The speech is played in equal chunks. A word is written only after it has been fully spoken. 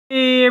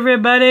Hey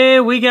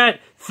everybody, we got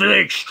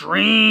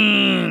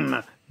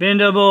flextreme,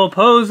 bendable,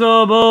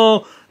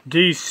 posable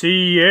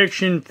DC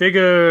action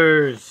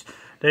figures.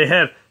 They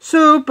have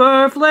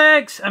super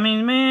flex.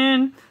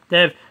 Man. They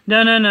have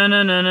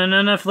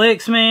no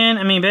flex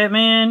man.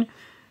 Batman.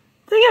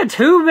 They got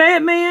two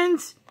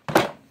Batmans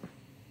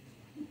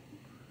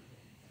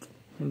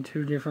in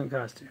two different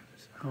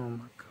costumes. Oh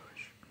my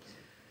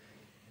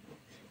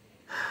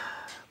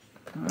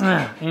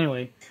gosh.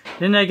 Anyway,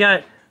 then they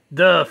got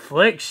the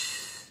flex.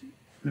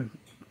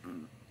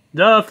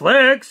 The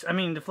flesh.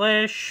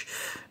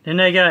 Then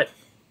they got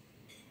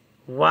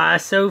why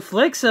so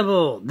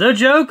flexible? The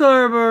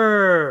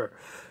Joker.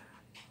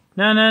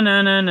 No.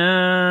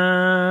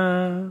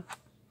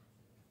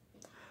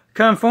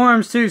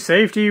 Conforms to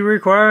safety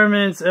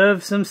requirements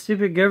of some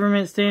stupid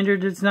government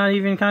standard that's not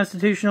even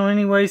constitutional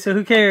anyway, so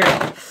who cares?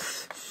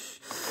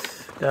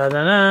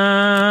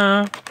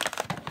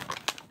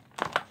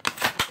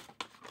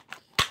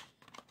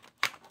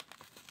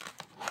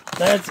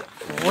 Let's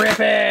rip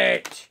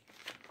it.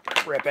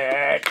 Rip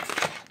it.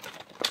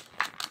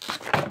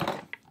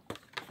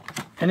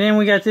 And then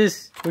we got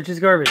this, which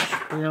is garbage.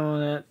 We don't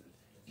want that.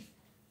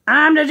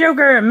 I'm the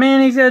Joker!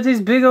 Man, he's got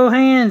these big old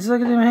hands.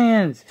 Look at them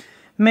hands.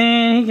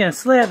 Man, he can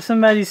slap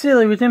somebody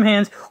silly with them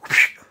hands.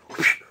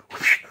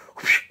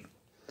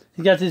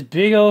 He's got this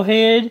big old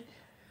head.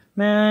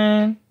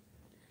 Man.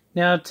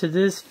 Now, to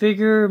this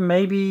figure,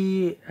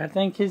 maybe, I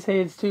think his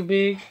head's too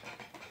big.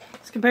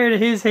 Let's compare to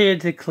his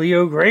head to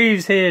Cleo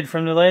Graves' head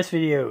from the last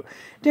video.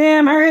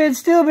 Damn, her head's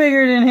still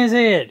bigger than his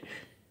head.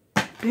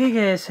 Big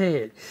ass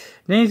head.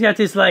 Then he's got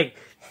this like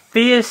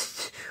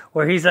fist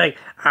where he's like,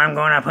 I'm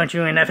gonna punch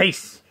you in the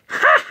face. Ha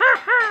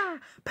ha ha!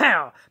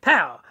 Pow,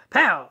 pow,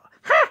 pow.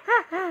 Ha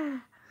ha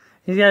ha!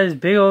 He's got his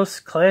big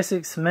old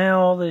classic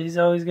smile that he's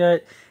always got.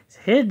 His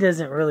head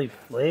doesn't really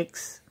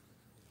flex.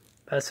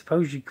 I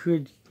suppose you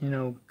could,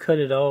 cut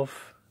it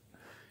off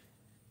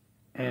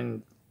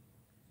and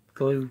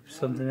glue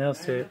something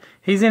else to it.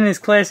 He's in his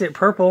classic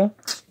purple.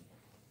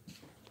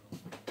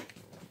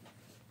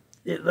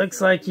 It looks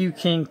like you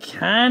can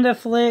kind of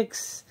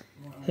flex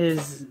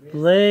his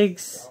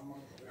legs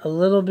a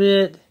little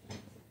bit.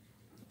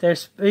 And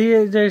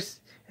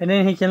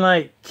then he can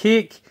like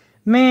kick.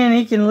 Man,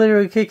 he can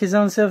literally kick his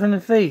own self in the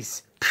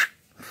face.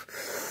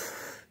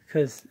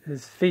 Because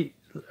his feet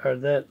are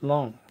that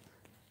long.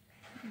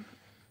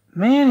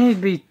 Man,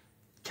 he'd be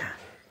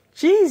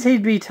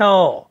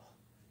tall.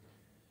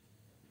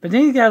 But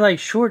then he's got like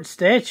short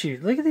stature.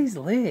 Look at these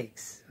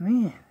legs.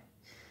 Man,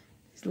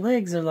 his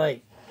legs are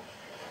like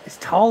as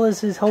tall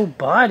as his whole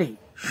body.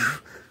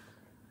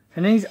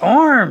 And these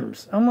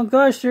arms. Oh my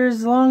gosh, they're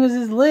as long as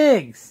his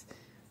legs.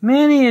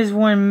 Man, he is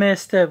one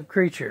messed up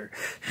creature.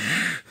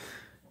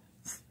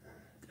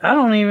 I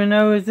don't even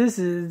know if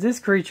this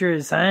creature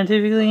is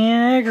scientifically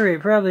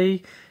inaccurate,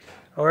 probably.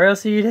 Or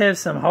else he'd have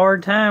some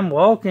hard time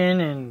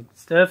walking and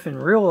stuff in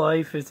real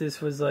life if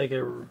this was like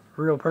a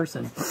real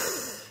person.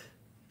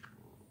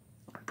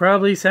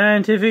 Probably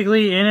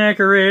scientifically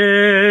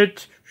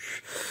inaccurate.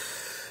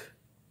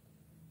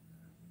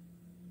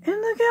 And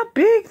look how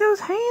big those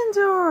hands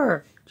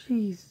are.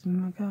 Jeez, oh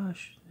my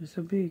gosh, they're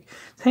so big.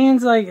 His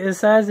hands like the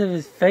size of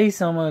his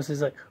face almost.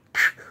 Is like.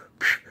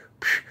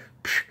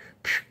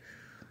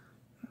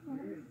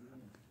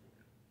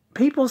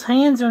 People's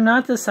hands are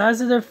not the size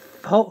of their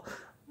whole.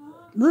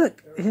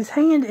 Look, his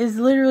hand is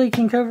literally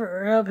can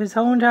cover up his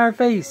whole entire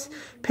face.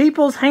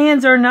 People's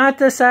hands are not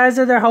the size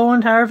of their whole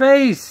entire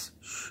face.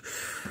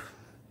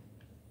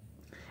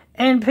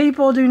 And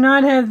people do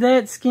not have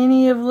that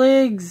skinny of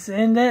legs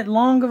and that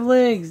long of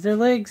legs. Their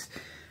legs,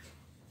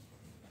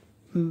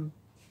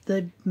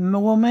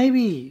 well,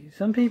 maybe.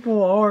 Some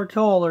people are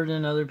taller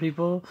than other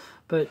people,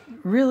 but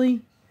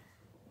really,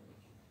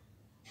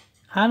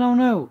 I don't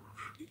know.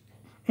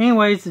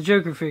 Anyway, it's a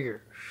Joker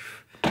figure.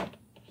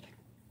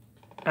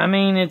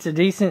 It's a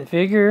decent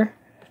figure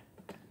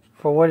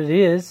for what it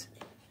is.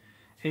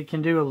 It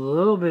can do a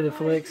little bit of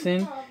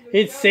flexing.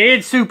 It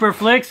said super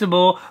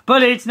flexible,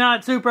 but it's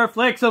not super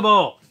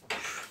flexible.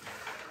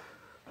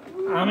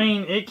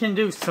 It can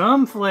do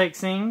some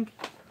flexing,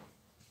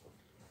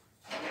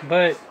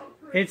 but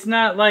it's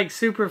not like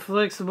super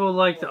flexible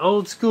like the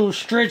old school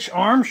Stretch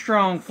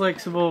Armstrong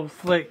flexible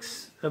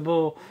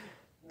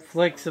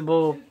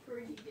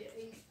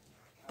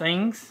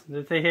things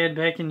that they had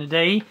back in the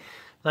day.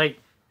 Like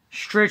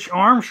Stretch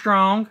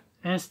Armstrong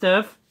and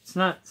stuff. It's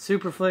not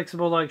super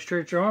flexible like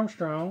Stretch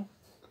Armstrong.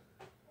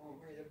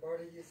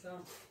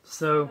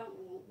 So,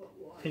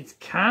 it's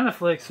kind of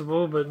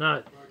flexible, but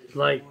not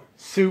like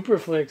super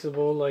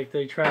flexible like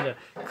they try to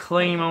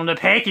claim on the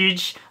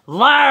package.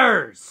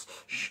 Liars!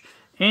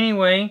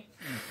 Anyway,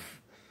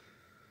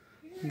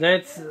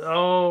 that's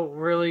all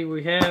really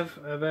we have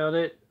about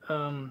it.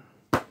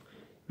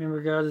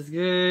 Remember, God is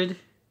good.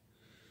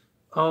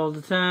 All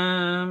the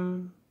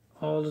time.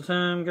 All the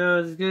time,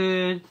 God is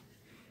good.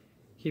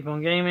 Keep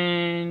on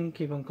gaming.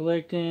 Keep on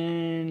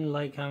collecting.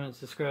 Like, comment,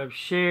 subscribe,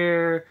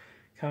 share.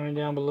 Comment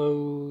down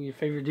below your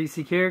favorite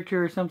DC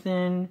character or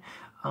something.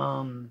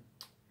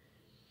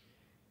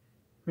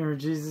 Remember,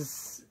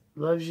 Jesus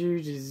loves you.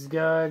 Jesus is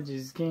God.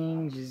 Jesus is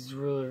King. Jesus is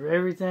ruler of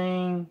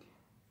everything.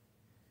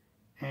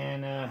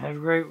 And have a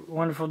great,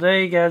 wonderful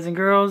day, guys and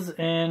girls.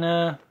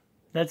 And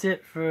that's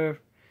it for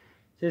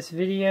this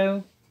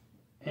video.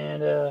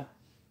 And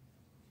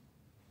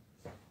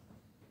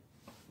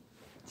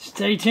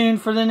stay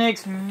tuned for the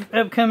next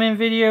upcoming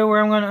video where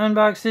I'm going to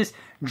unbox this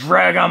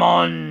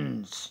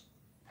Dragamons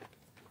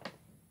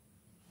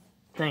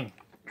thing.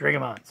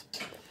 Dragamons.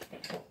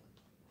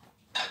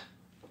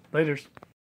 Laters.